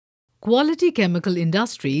Quality Chemical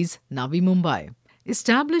Industries, Navi, Mumbai.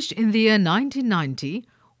 Established in the year 1990,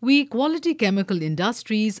 we Quality Chemical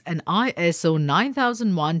Industries, an ISO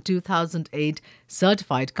 9001-2008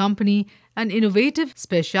 certified company, an innovative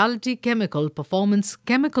specialty chemical performance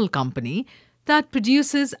chemical company that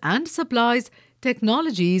produces and supplies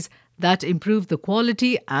technologies that improve the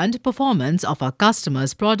quality and performance of our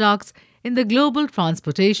customers' products in the global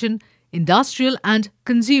transportation, industrial and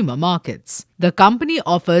consumer markets. The company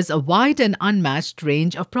offers a wide and unmatched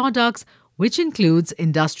range of products which includes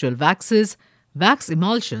industrial waxes, wax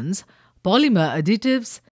emulsions, polymer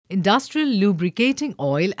additives, industrial lubricating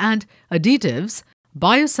oil and additives,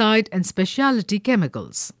 biocide and specialty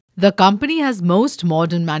chemicals. The company has most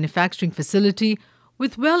modern manufacturing facility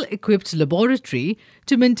with well-equipped laboratory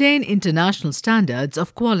to maintain international standards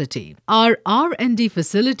of quality. Our R&D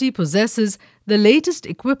facility possesses the latest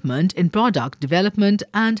equipment in product development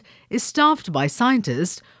and is staffed by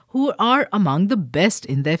scientists who are among the best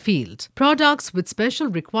in their field. Products with special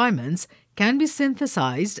requirements can be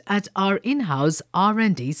synthesized at our in-house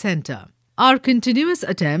R&D center. Our continuous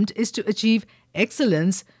attempt is to achieve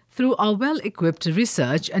excellence through our well-equipped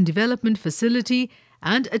research and development facility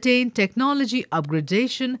and attain technology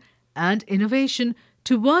upgradation and innovation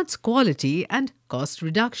towards quality and cost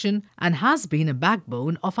reduction, and has been a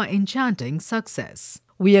backbone of our enchanting success.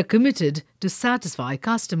 We are committed to satisfy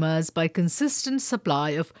customers by consistent supply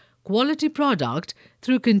of quality product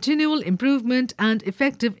through continual improvement and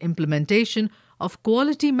effective implementation of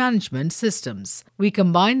quality management systems. We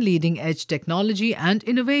combine leading-edge technology and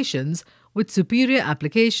innovations with superior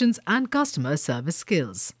applications and customer service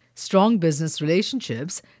skills. Strong business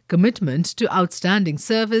relationships, commitment to outstanding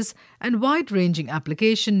service, and wide-ranging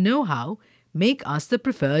application know-how make us the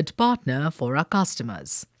preferred partner for our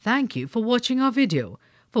customers. Thank you for watching our video.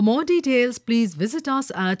 For more details, please visit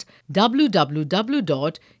us at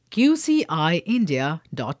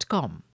www.qciindia.com.